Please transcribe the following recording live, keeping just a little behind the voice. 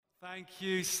Thank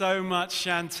you so much,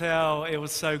 Chantel. It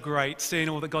was so great seeing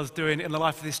all that God's doing in the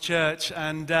life of this church.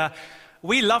 And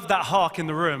we loved that hark in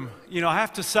the room. You know, I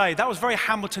have to say, that was very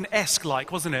Hamilton-esque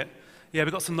like, wasn't it? Yeah,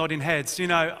 we got some nodding heads. You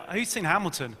know, who's seen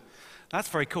Hamilton? That's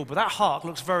very cool. But that hark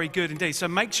looks very good indeed. So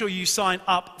make sure you sign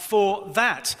up for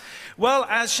that. Well,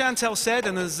 as Chantel said,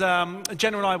 and as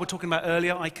Jenna and I were talking about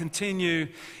earlier, I continue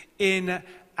in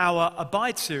our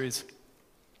Abide series.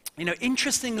 You know,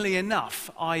 interestingly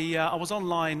enough, I was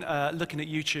online looking at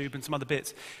YouTube and some other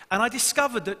bits, and I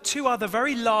discovered that two other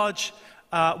very large,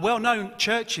 well-known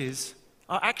churches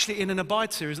are actually in an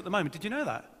Abide series at the moment. Did you know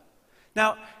that?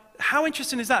 Now, how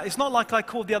interesting is that? It's not like I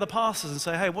called the other pastors and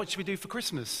say, hey, what should we do for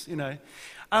Christmas, you know?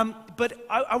 But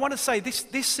I want to say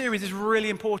this series is really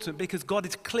important because God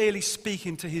is clearly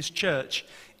speaking to his church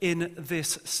in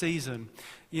this season.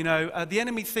 You know, the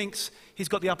enemy thinks he's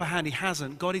got the upper hand. He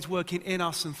hasn't. God is working in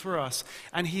us and through us.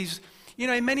 And he's, you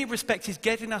know, in many respects, he's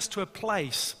getting us to a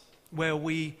place where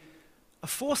we are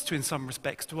forced to, in some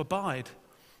respects, to abide.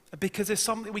 Because there's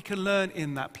something we can learn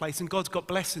in that place. And God's got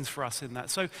blessings for us in that.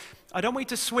 So I don't want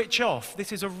you to switch off.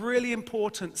 This is a really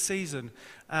important season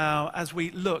as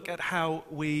we look at how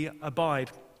we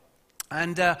abide.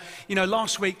 And, you know,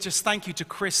 last week, just thank you to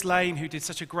Chris Lane, who did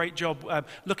such a great job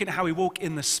looking at how we walk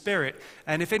in the Spirit.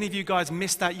 And if any of you guys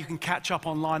missed that, you can catch up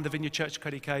online,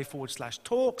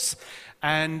 thevineyardchurch.co.uk/talks.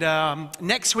 And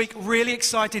next week, really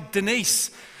excited,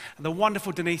 Denise, the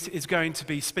wonderful Denise, is going to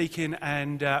be speaking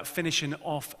and finishing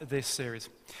off this series.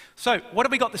 So, what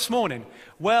have we got this morning?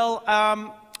 Well,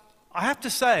 I have to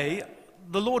say,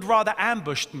 the Lord rather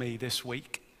ambushed me this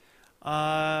week.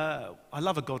 I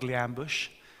love a godly ambush.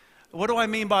 What do I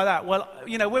mean by that? Well,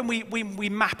 you know, when we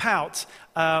map out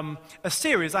a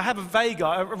series, I have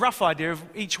a rough idea of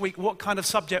each week what kind of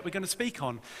subject we're going to speak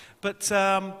on. But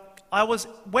I was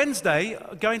Wednesday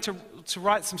going to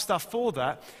write some stuff for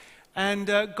that, and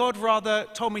God rather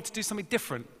told me to do something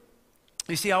different.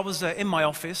 You see, I was in my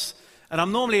office, and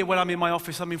I'm normally, when I'm in my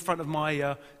office, I'm in front of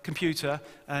my computer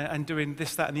and doing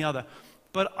this, that, and the other.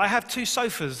 But I have two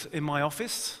sofas in my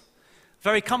office,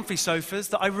 very comfy sofas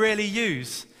that I rarely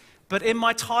use. But in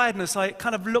my tiredness, I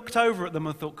kind of looked over at them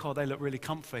and thought, God, they look really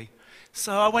comfy.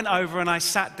 So I went over and I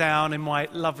sat down in my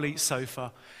lovely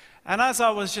sofa. And as I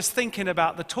was just thinking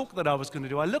about the talk that I was going to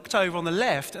do, I looked over on the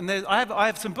left, and I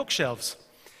have some bookshelves.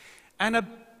 And a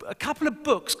couple of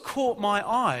books caught my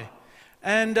eye.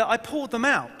 And I pulled them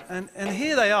out. And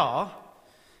here they are.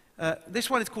 This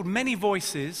one is called Many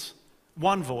Voices,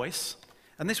 One Voice.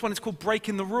 And this one is called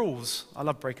Breaking the Rules. I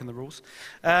love breaking the rules.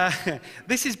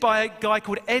 This is by a guy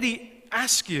called Eddie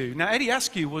Askew. Now, Eddie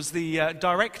Askew was the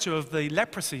director of the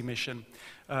leprosy mission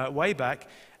way back.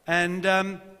 And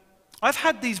I've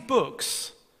had these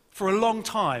books for a long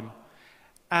time.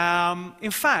 In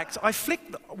fact, I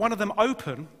flicked one of them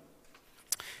open,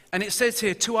 and it says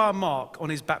here, to our Mark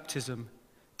on his baptism,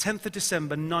 10th of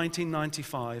December,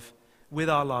 1995,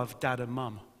 with our love, Dad and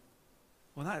Mum.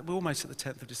 Well, we're almost at the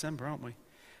 10th of December, aren't we?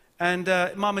 And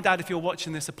Mum and Dad, if you're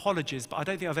watching this, apologies, but I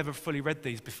don't think I've ever fully read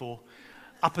these before,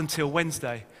 up until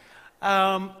Wednesday.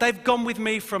 They've gone with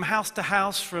me from house to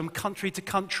house, from country to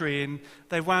country, and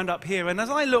they've wound up here. And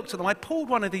as I looked at them, I pulled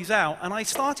one of these out, and I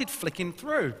started flicking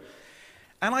through.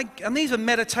 And these are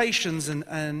meditations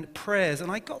and prayers,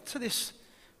 and I got to this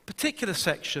particular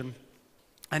section,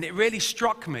 and it really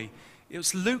struck me. It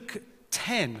was Luke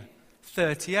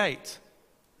 10:38.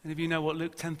 Any of you know what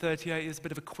Luke 10:38 is? A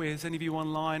bit of a quiz. Any of you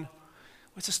online?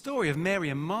 Well, it's a story of Mary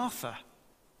and Martha.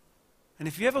 And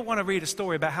if you ever want to read a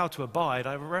story about how to abide,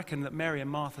 I reckon that Mary and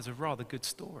Martha is a rather good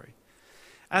story.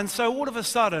 And so all of a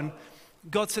sudden,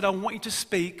 God said, I want you to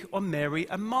speak on Mary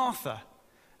and Martha.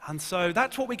 And so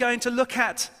that's what we're going to look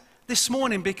at this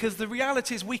morning, because the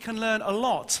reality is we can learn a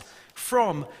lot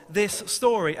from this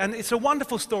story. And it's a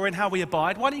wonderful story in how we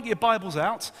abide. Why don't you get your Bibles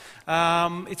out?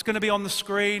 It's going to be on the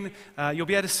screen. You'll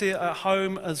be able to see it at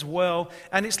home as well.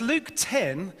 And it's Luke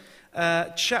 10,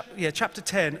 chapter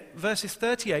 10, verses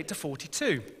 38 to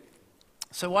 42.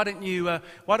 So why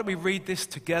don't we read this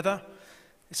together?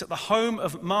 It's at the home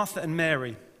of Martha and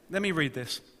Mary. Let me read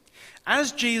this.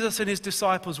 As Jesus and his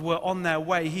disciples were on their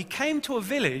way, he came to a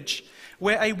village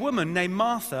where a woman named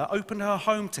Martha opened her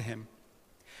home to him.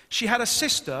 She had a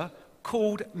sister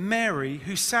called Mary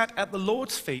who sat at the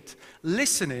Lord's feet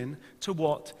listening to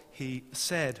what he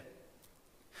said.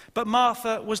 But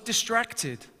Martha was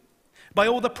distracted by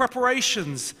all the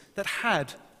preparations that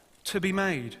had to be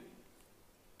made.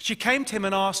 She came to him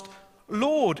and asked,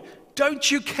 Lord,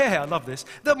 don't you care, I love this,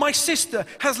 that my sister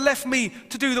has left me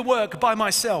to do the work by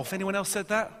myself? Anyone else said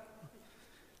that?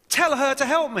 Tell her to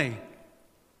help me.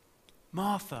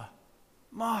 Martha,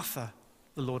 Martha,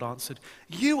 the the Lord answered.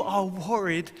 You are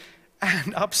worried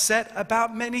and upset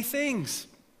about many things,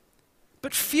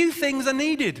 but few things are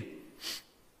needed,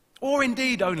 or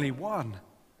indeed only one.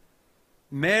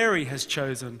 Mary has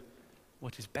chosen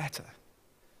what is better,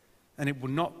 and it will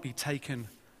not be taken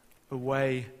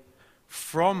away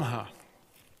from her.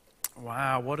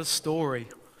 Wow, what a story.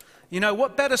 You know,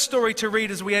 what better story to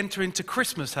read as we enter into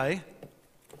Christmas, hey?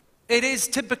 It is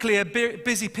typically a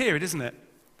busy period, isn't it?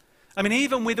 I mean,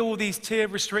 even with all these tier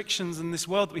restrictions in this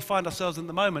world that we find ourselves in at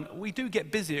the moment, we do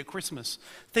get busy at Christmas.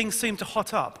 Things seem to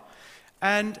hot up.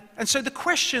 And so the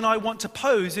question I want to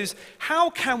pose is, how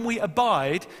can we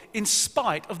abide in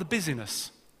spite of the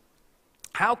busyness?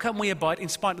 How can we abide in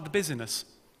spite of the busyness?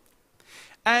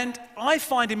 And I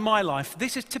find in my life,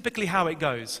 this is typically how it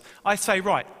goes. I say,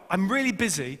 right, I'm really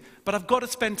busy, but I've got to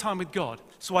spend time with God,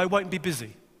 so I won't be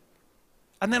busy.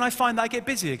 And then I find that I get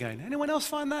busy again. Anyone else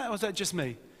find that, or is that just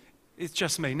me? It's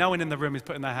just me. No one in the room is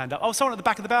putting their hand up. Oh, someone at the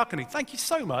back of the balcony. Thank you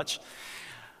so much.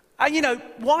 And you know,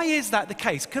 why is that the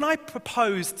case? Can I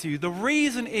propose to you, the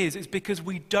reason is because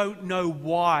we don't know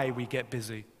why we get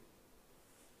busy.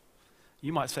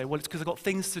 You might say, well, it's because I've got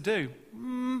things to do.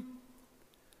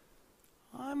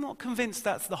 I'm not convinced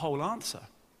that's the whole answer.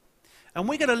 And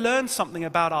we're going to learn something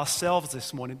about ourselves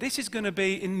this morning. This is going to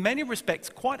be, in many respects,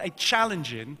 quite a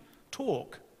challenging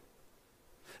talk,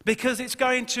 because it's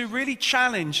going to really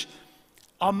challenge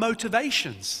our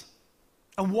motivations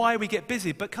and why we get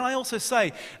busy. But can I also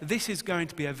say, this is going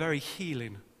to be a very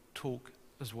healing talk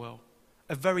as well,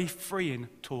 a very freeing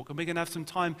talk, and we're going to have some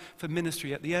time for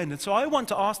ministry at the end. And so I want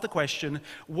to ask the question,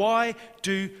 why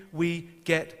do we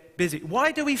get busy?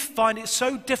 Why do we find it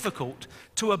so difficult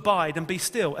to abide and be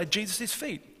still at Jesus'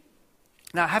 feet?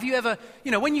 Now, have you ever,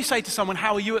 when you say to someone,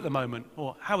 how are you at the moment?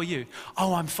 Or how are you?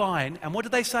 Oh, I'm fine. And what do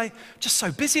they say? Just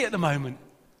so busy at the moment.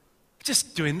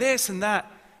 Just doing this and that.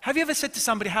 Have you ever said to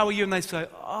somebody, how are you? And they say,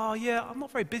 oh, yeah, I'm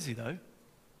not very busy though.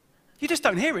 You just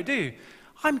don't hear it, do you?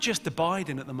 I'm just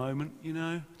abiding at the moment,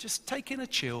 just taking a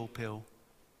chill pill.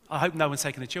 I hope no one's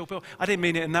taking a chill pill. I didn't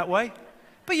mean it in that way.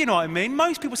 But you know what I mean.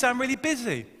 Most people sound really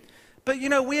busy. But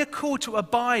we are called to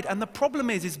abide. And the problem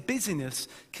is busyness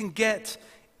can get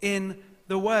in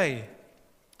the way.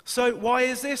 So why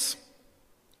is this?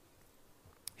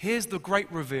 Here's the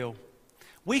great reveal.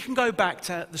 We can go back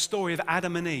to the story of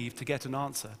Adam and Eve to get an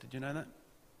answer. Did you know that?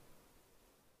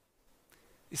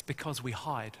 It's because we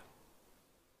hide.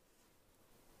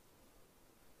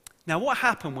 Now, what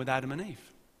happened with Adam and Eve?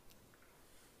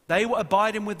 They were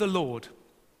abiding with the Lord,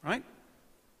 right?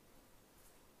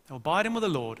 They were abiding with the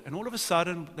Lord, and all of a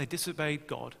sudden, they disobeyed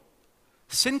God.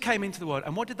 Sin came into the world,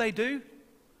 and what did they do?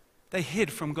 They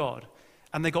hid from God,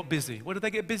 and they got busy. What did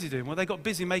they get busy doing? Well, they got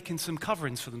busy making some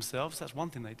coverings for themselves. That's one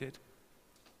thing they did.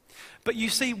 But you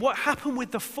see, what happened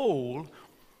with the fall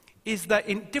is that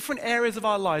in different areas of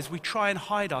our lives, we try and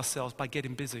hide ourselves by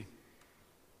getting busy.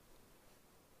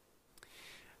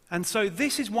 And so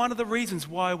this is one of the reasons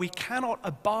why we cannot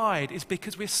abide, is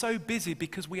because we're so busy,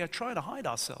 because we are trying to hide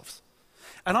ourselves.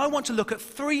 And I want to look at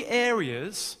 3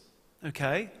 areas,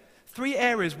 okay? 3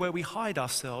 areas where we hide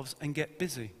ourselves and get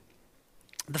busy.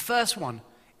 The first one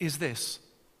is this.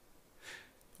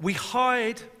 We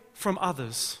hide from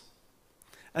others,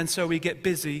 and so we get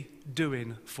busy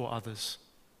doing for others.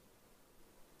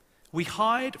 We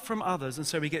hide from others, and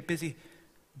so we get busy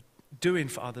doing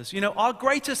for others. Our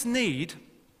greatest need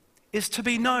is to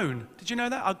be known. Did you know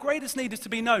that? Our greatest need is to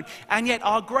be known. And yet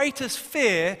our greatest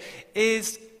fear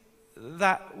is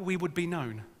that we would be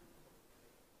known.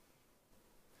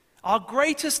 Our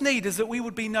greatest need is that we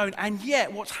would be known. And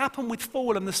yet what's happened with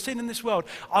fall and the sin in this world,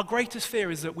 our greatest fear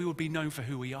is that we would be known for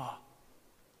who we are.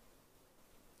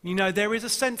 There is a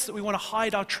sense that we want to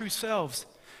hide our true selves.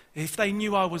 If they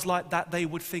knew I was like that, they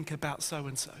would think about so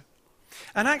and so.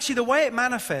 And actually the way it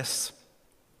manifests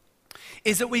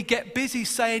is that we get busy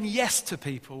saying yes to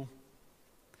people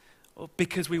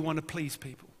because we want to please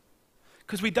people.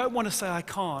 Because we don't want to say I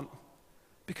can't,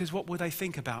 because what will they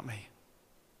think about me?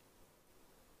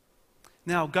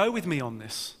 Now, go with me on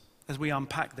this as we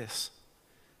unpack this.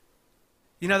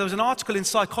 There was an article in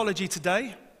Psychology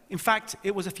Today. In fact,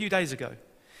 it was a few days ago.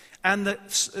 And the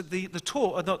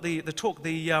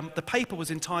paper was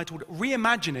entitled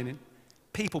Reimagining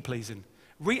People-Pleasing.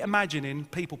 Reimagining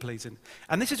people-pleasing.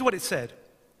 And this is what it said.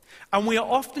 And we are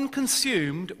often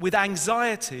consumed with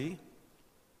anxiety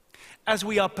as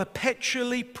we are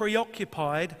perpetually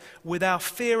preoccupied with our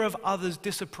fear of others'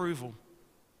 disapproval.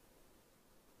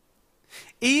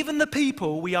 Even the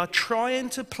people we are trying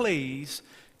to please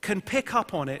can pick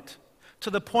up on it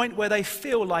to the point where they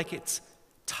feel like it's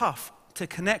tough to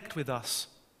connect with us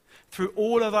through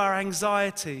all of our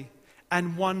anxiety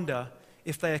and wonder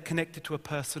if they are connected to a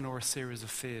person or a series of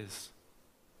fears.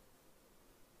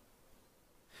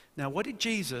 Now, what did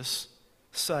Jesus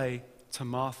say to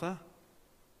Martha?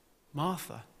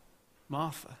 Martha,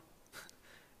 Martha,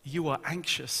 you are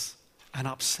anxious and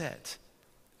upset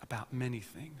about many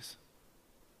things.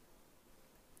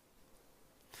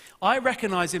 I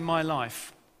recognize in my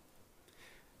life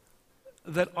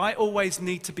that I always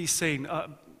need to be seen.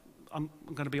 I'm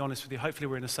going to be honest with you. Hopefully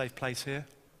we're in a safe place here.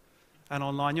 And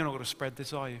online, you're not going to spread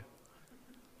this, are you?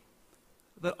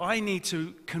 That I need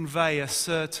to convey a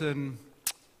certain,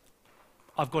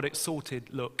 I've got it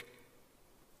sorted look.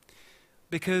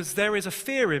 Because there is a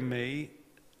fear in me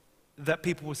that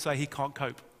people will say he can't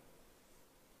cope.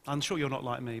 I'm sure you're not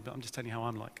like me, but I'm just telling you how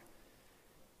I'm like.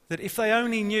 That if they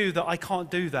only knew that I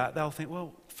can't do that, they'll think,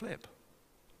 well, flip.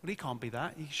 Well, he can't be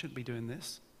that. He shouldn't be doing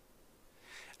this.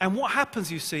 And what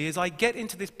happens, you see, is I get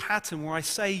into this pattern where I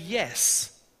say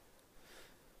yes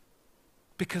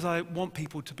because I want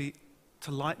people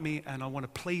to like me and I want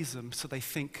to please them so they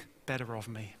think better of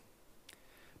me.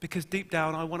 Because deep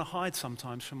down, I want to hide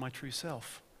sometimes from my true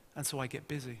self. And so I get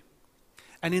busy.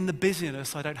 And in the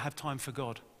busyness, I don't have time for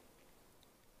God.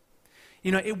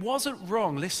 You know, it wasn't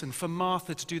wrong, listen, for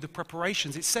Martha to do the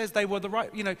preparations. It says they were the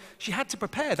right, she had to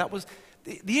prepare. That was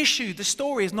the issue. The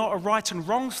story is not a right and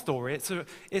wrong story.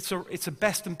 It's a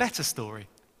best and better story.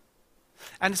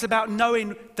 And it's about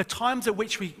knowing the times at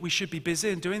which we should be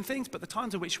busy and doing things, but the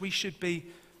times at which we should be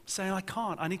saying, I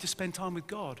can't, I need to spend time with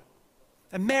God.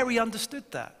 And Mary understood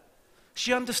that.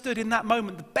 She understood in that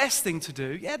moment the best thing to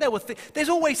do. Yeah, there's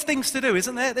always things to do,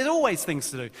 isn't there? There's always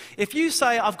things to do. If you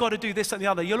say, I've got to do this and the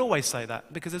other, you'll always say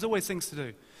that because there's always things to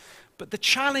do. But the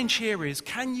challenge here is,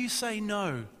 can you say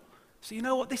no? So you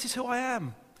know what? This is who I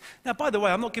am. Now, by the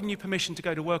way, I'm not giving you permission to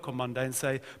go to work on Monday and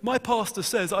say, my pastor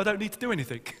says I don't need to do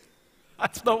anything.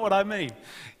 That's not what I mean,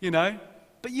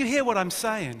 But you hear what I'm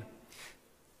saying.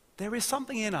 There is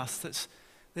something in us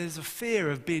there's a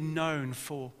fear of being known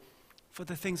for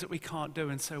the things that we can't do,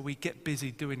 and so we get busy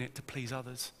doing it to please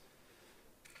others.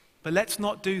 But let's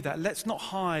not do that. Let's not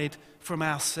hide from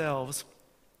others,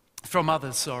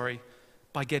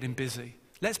 by getting busy.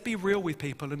 Let's be real with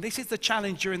people, and this is the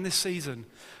challenge during this season.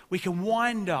 We can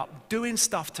wind up doing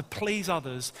stuff to please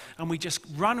others, and we just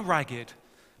run ragged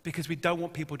because we don't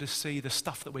want people to see the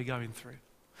stuff that we're going through.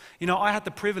 I had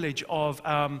the privilege of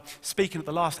speaking at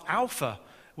the last Alpha,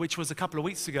 which was a couple of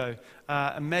weeks ago.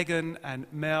 And Megan and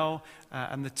Mel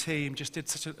and the team just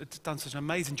done such an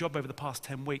amazing job over the past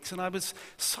 10 weeks. And I was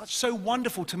so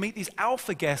wonderful to meet these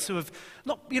Alpha guests who have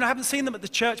haven't seen them at the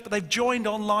church, but they've joined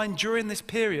online during this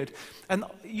period. And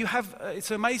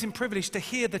it's an amazing privilege to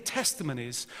hear the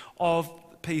testimonies of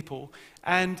people.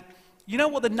 And you know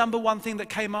what the number one thing that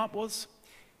came up was?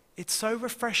 It's so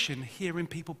refreshing hearing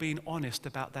people being honest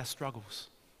about their struggles.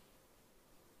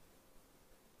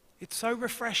 It's so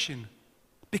refreshing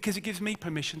because it gives me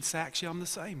permission to say, actually, I'm the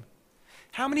same.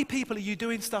 How many people are you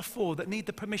doing stuff for that need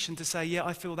the permission to say, yeah,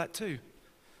 I feel that too?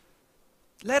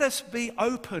 Let us be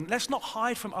open. Let's not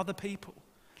hide from other people.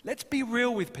 Let's be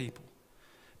real with people.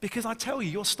 Because I tell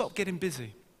you, you'll stop getting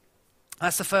busy.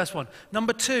 That's the first one.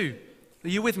 Number 2, are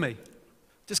you with me?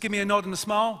 Just give me a nod and a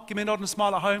smile. Give me a nod and a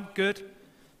smile at home. Good.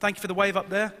 Thank you for the wave up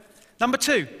there. Number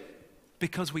 2,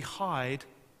 because we hide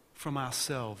from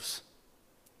ourselves.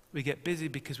 We get busy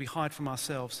because we hide from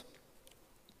ourselves.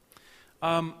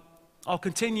 I'll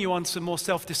continue on some more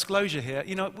self-disclosure here.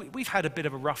 We've had a bit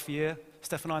of a rough year,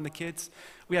 Steph and I and the kids.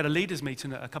 We had a leaders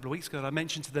meeting a couple of weeks ago, and I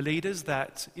mentioned to the leaders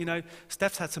that,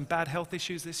 Steph's had some bad health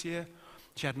issues this year.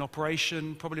 She had an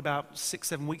operation probably about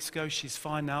 6-7 weeks ago. She's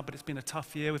fine now, but it's been a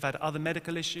tough year. We've had other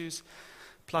medical issues.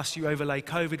 Plus you overlay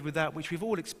COVID with that, which we've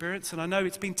all experienced, and I know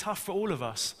it's been tough for all of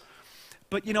us.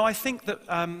 But, I think that,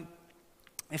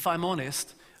 if I'm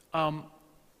honest,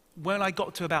 when I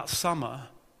got to about summer,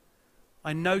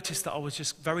 I noticed that I was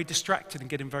just very distracted and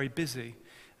getting very busy.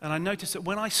 And I noticed that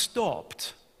when I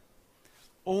stopped,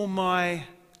 all my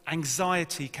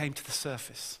anxiety came to the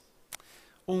surface.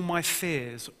 All my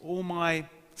fears, all my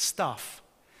stuff.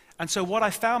 And so what I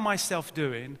found myself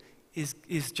doing is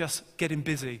just getting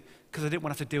busy because I didn't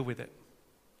want to have to deal with it.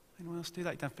 Anyone else do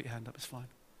that? You don't have to put your hand up, it's fine.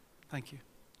 Thank you.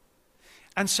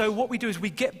 And so what we do is we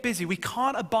get busy. We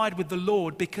can't abide with the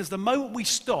Lord because the moment we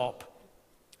stop,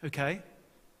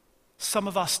 some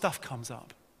of our stuff comes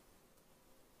up.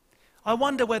 I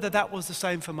wonder whether that was the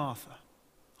same for Martha.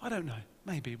 I don't know.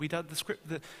 Maybe.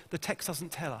 The text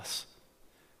doesn't tell us.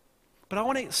 But I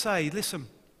want to say, listen,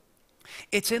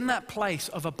 it's in that place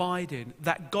of abiding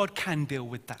that God can deal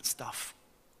with that stuff.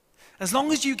 As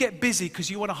long as you get busy because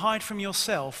you want to hide from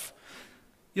yourself,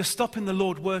 you're stopping the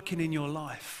Lord working in your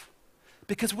life.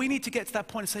 Because we need to get to that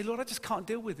point and say, Lord, I just can't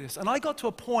deal with this. And I got to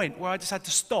a point where I just had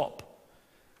to stop.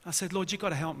 I said, Lord, you've got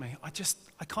to help me.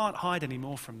 I can't hide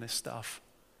anymore from this stuff.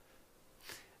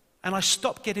 And I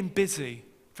stopped getting busy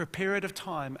for a period of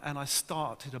time, and I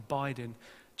started abiding,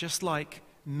 just like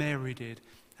Mary did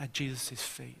at Jesus'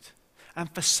 feet. And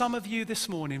for some of you this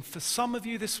morning,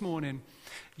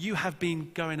 you have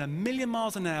been going a million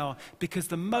miles an hour because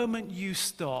the moment you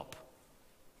stop,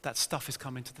 that stuff is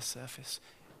coming to the surface.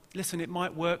 Listen, it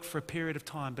might work for a period of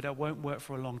time, but it won't work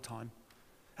for a long time.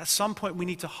 At some point, we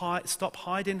need to stop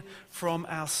hiding from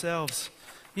ourselves.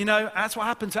 You know, that's what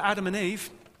happened to Adam and Eve.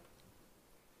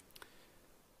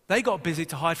 They got busy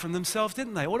to hide from themselves,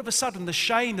 didn't they? All of a sudden, the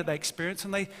shame that they experienced,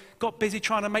 and they got busy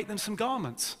trying to make them some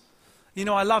garments. You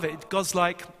know, I love it. God's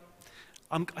like,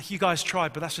 you guys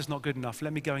tried, but that's just not good enough.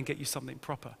 Let me go and get you something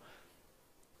proper.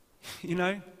 You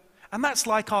know? And that's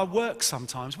like our works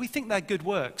sometimes. We think they're good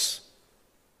works.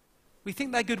 We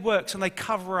think they're good works and they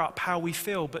cover up how we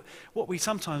feel. But what we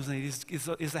sometimes need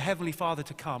is the Heavenly Father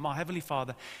to come, our Heavenly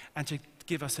Father, and to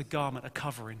give us a garment, a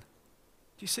covering.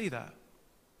 Do you see that?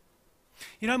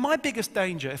 You know, my biggest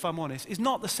danger, if I'm honest, is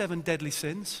not the 7 deadly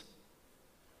sins.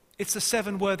 It's the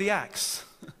 7 worthy acts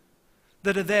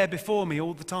that are there before me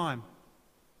all the time.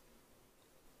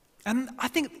 And I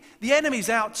think the enemy's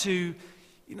out to,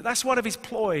 that's one of his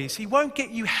ploys. He won't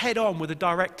get you head on with a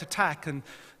direct attack and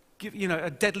give, a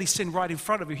deadly sin right in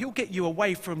front of you. He'll get you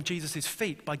away from Jesus'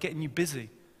 feet by getting you busy.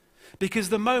 Because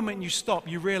the moment you stop,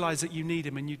 you realize that you need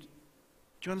him. Do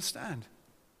you understand?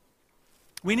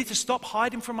 We need to stop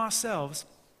hiding from ourselves,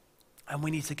 and we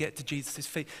need to get to Jesus'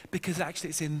 feet, because actually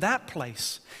it's in that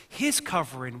place his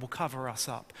covering will cover us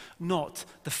up, not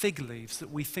the fig leaves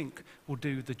that we think will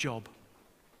do the job.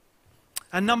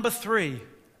 And number 3,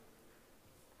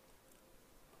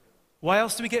 why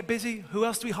else do we get busy? Who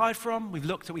else do we hide from?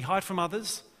 We hide from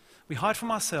others, we hide from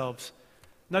ourselves.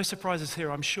 No surprises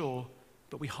here, I'm sure,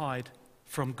 but we hide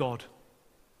from God.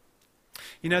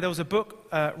 You know, there was a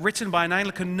book written by an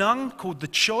Anglican nun called The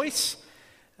Choice,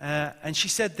 and she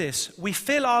said this: we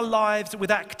fill our lives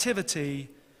with activity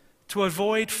to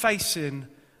avoid facing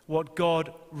what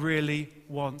God really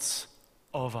wants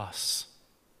of us.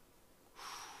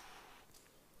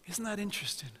 Isn't that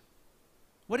interesting?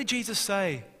 What did Jesus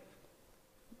say?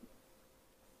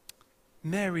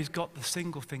 Mary's got the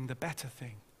single thing, the better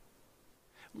thing.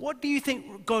 What do you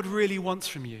think God really wants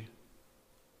from you?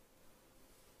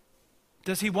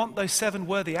 Does he want those 7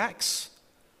 worthy acts?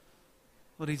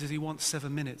 Or does he want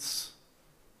 7 minutes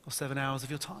or 7 hours of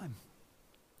your time?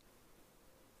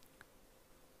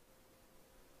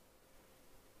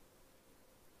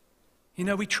 You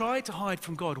know, we try to hide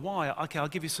from God. Why? Okay, I'll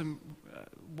give you some,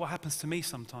 what happens to me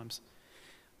sometimes.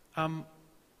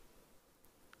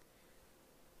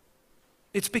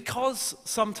 It's because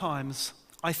sometimes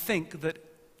I think that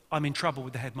I'm in trouble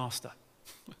with the headmaster.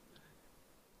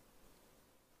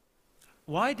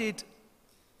 Why did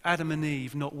Adam and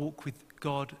Eve not walk with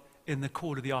God in the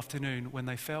cool of the afternoon when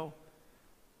they fell?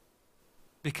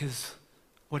 Because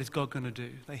what is God going to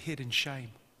do? They hid in shame.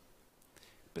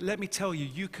 But let me tell you,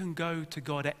 you can go to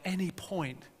God at any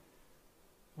point.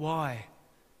 Why?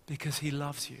 Because he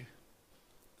loves you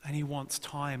and he wants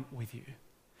time with you.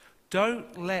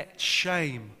 Don't let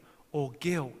shame or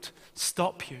guilt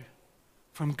stop you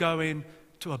from going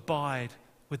to abide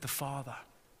with the Father.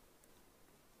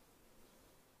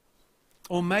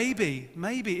 Or maybe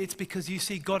it's because you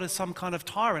see God as some kind of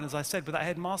tyrant, as I said with that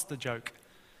headmaster joke.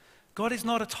 God is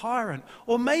not a tyrant.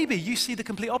 Or maybe you see the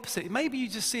complete opposite. Maybe you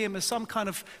just see him as some kind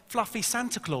of fluffy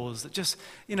Santa Claus that just,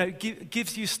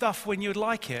 gives you stuff when you'd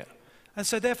like it. And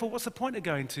so therefore, what's the point of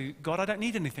going to God? I don't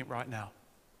need anything right now.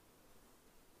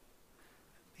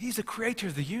 He's the creator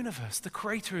of the universe, the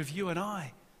creator of you and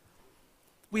I.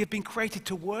 We have been created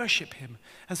to worship him.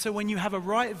 And so when you have a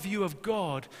right view of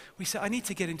God, we say, I need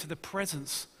to get into the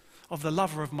presence of the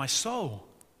lover of my soul.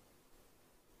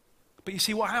 But you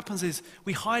see, what happens is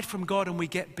we hide from God and we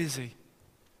get busy.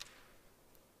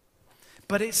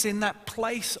 But it's in that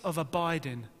place of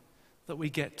abiding that we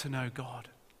get to know God.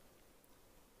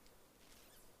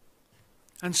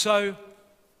 And so,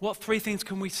 what 3 things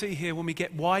can we see here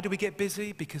why do we get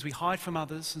busy? Because we hide from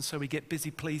others, and so we get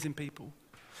busy pleasing people.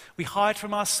 We hide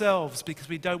from ourselves because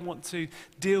we don't want to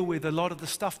deal with a lot of the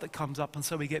stuff that comes up, and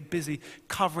so we get busy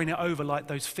covering it over like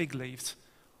those fig leaves.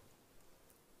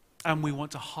 And we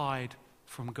want to hide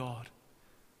from God,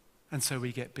 and so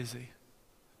we get busy.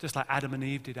 Just like Adam and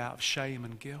Eve did out of shame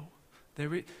and guilt.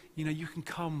 You can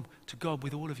come to God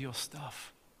with all of your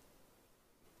stuff.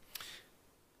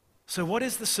 So what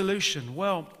is the solution?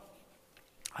 Well,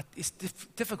 it's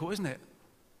difficult, isn't it?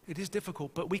 It is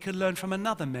difficult, but we can learn from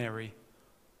another Mary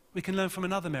We can learn from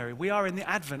another Mary. We are in the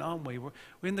Advent, aren't we? We're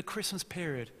in the Christmas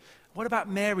period. What about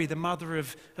Mary, the mother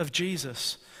of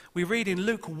Jesus? We read in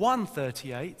Luke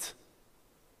 1:38.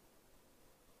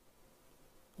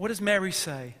 What does Mary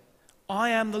say? I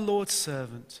am the Lord's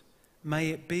servant. May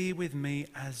it be with me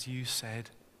as you said.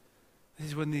 This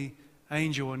is when the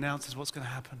angel announces what's going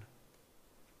to happen.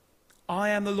 I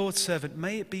am the Lord's servant.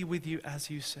 May it be with you as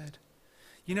you said.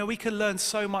 You know, we can learn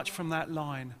so much from that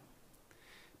line.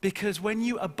 Because when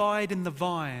you abide in the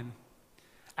vine,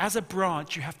 as a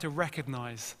branch, you have to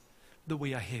recognize that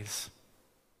we are his.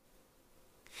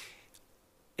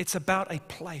 It's about a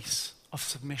place of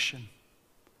submission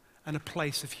and a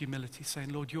place of humility, saying,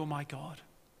 Lord, you're my God.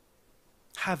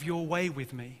 Have your way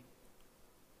with me.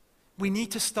 We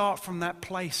need to start from that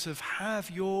place of have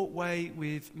your way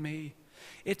with me.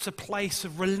 It's a place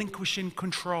of relinquishing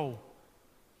control.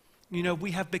 You know,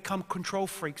 we have become control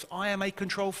freaks. I am a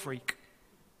control freak.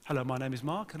 Hello, my name is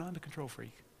Mark, and I'm a control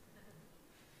freak.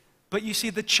 But you see,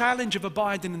 the challenge of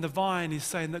abiding in the vine is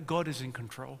saying that God is in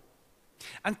control.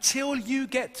 Until you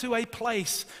get to a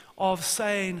place of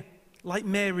saying, like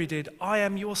Mary did, I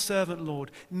am your servant,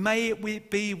 Lord. May it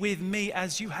be with me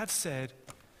as you have said,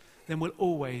 then we'll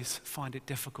always find it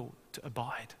difficult to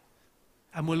abide.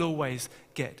 And we'll always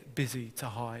get busy to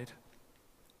hide.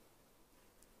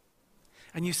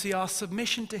 And you see, our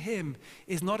submission to him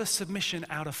is not a submission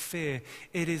out of fear.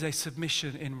 It is a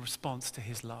submission in response to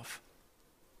his love.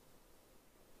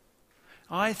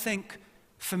 I think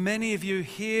for many of you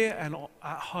here and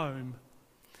at home,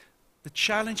 the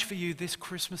challenge for you this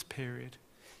Christmas period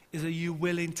is, are you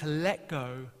willing to let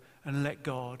go and let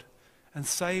God and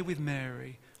say with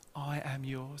Mary, I am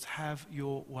yours, have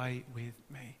your way with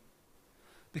me.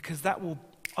 Because that will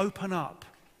open up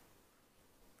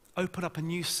a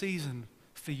new season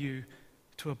for you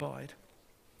to abide.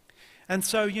 And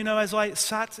so, you know, as I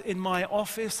sat in my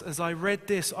office, as I read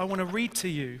this, I want to read to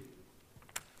you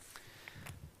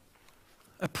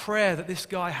a prayer that this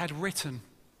guy had written.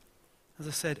 As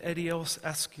I said, Eddie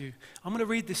Askew. I'm going to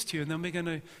read this to you, and then we're going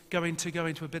to go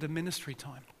into a bit of ministry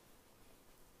time.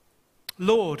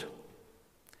 Lord,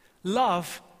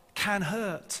 love can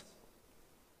hurt.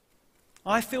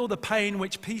 I feel the pain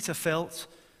which Peter felt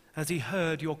as he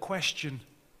heard your question,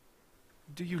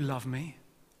 do you love me?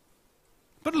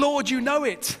 But Lord, you know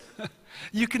it.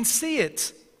 You can see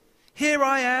it. Here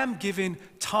I am giving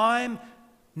time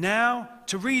now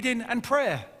to reading and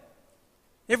prayer.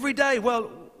 Every day,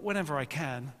 well, whenever I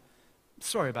can.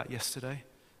 Sorry about yesterday.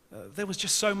 There was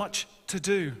just so much to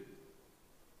do.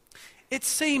 It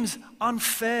seems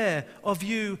unfair of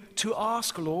you to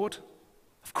ask, Lord.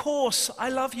 Of course, I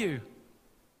love you.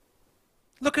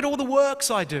 Look at all the works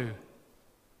I do.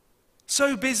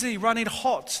 So busy running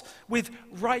hot with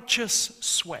righteous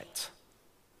sweat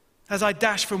as I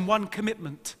dash from one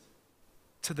commitment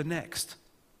to the next.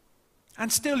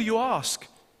 And still you ask,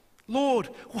 Lord,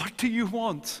 what do you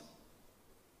want?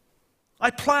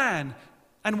 I plan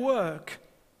and work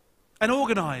and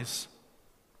organize.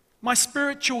 My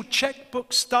spiritual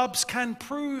checkbook stubs can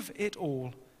prove it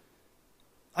all.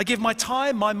 I give my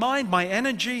time, my mind, my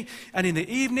energy, and in the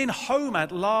evening, home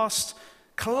at last,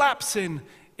 collapsing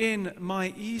in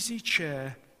my easy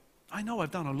chair. I know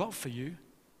I've done a lot for you.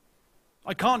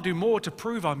 I can't do more to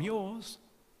prove I'm yours.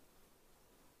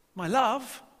 My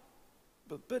love,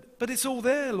 but it's all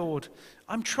there, Lord.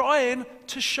 I'm trying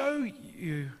to show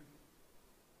you.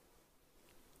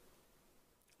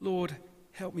 Lord,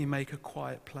 help me make a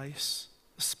quiet place,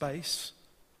 a space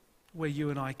where you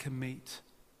and I can meet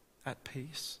at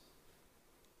peace,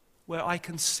 where I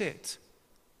can sit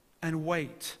and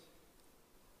wait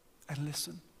and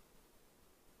listen.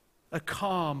 A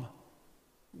calm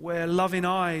where loving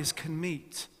eyes can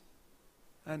meet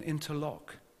and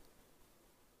interlock.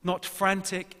 Not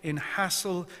frantic in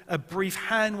hassle, a brief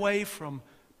hand wave from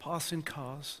passing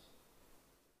cars,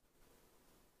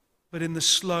 but in the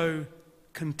slow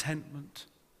contentment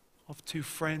of two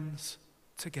friends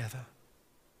together.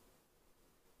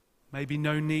 Maybe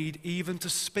no need even to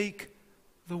speak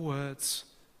the words,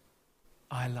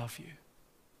 I love you.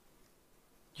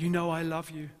 You know I love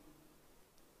you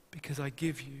because I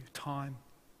give you time.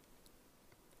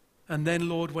 And then,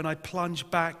 Lord, when I plunge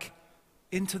back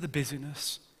into the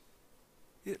busyness,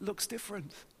 it looks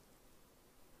different.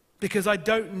 Because I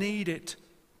don't need it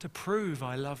to prove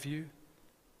I love you.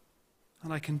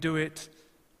 And I can do it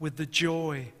with the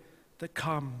joy that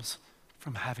comes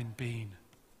from having been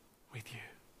with you.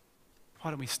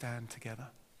 Why don't we stand together?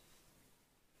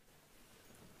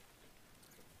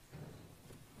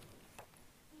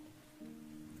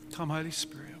 Come, Holy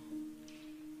Spirit.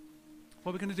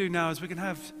 What we're going to do now is we're going to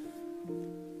have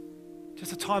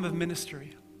just a time of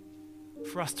ministry.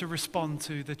 for us to respond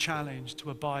to the challenge to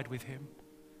abide with him.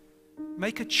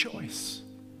 Make a choice.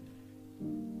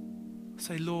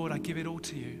 Say, Lord, I give it all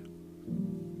to you.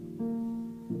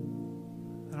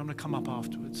 And I'm going to come up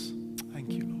afterwards.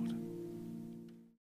 Thank you, Lord.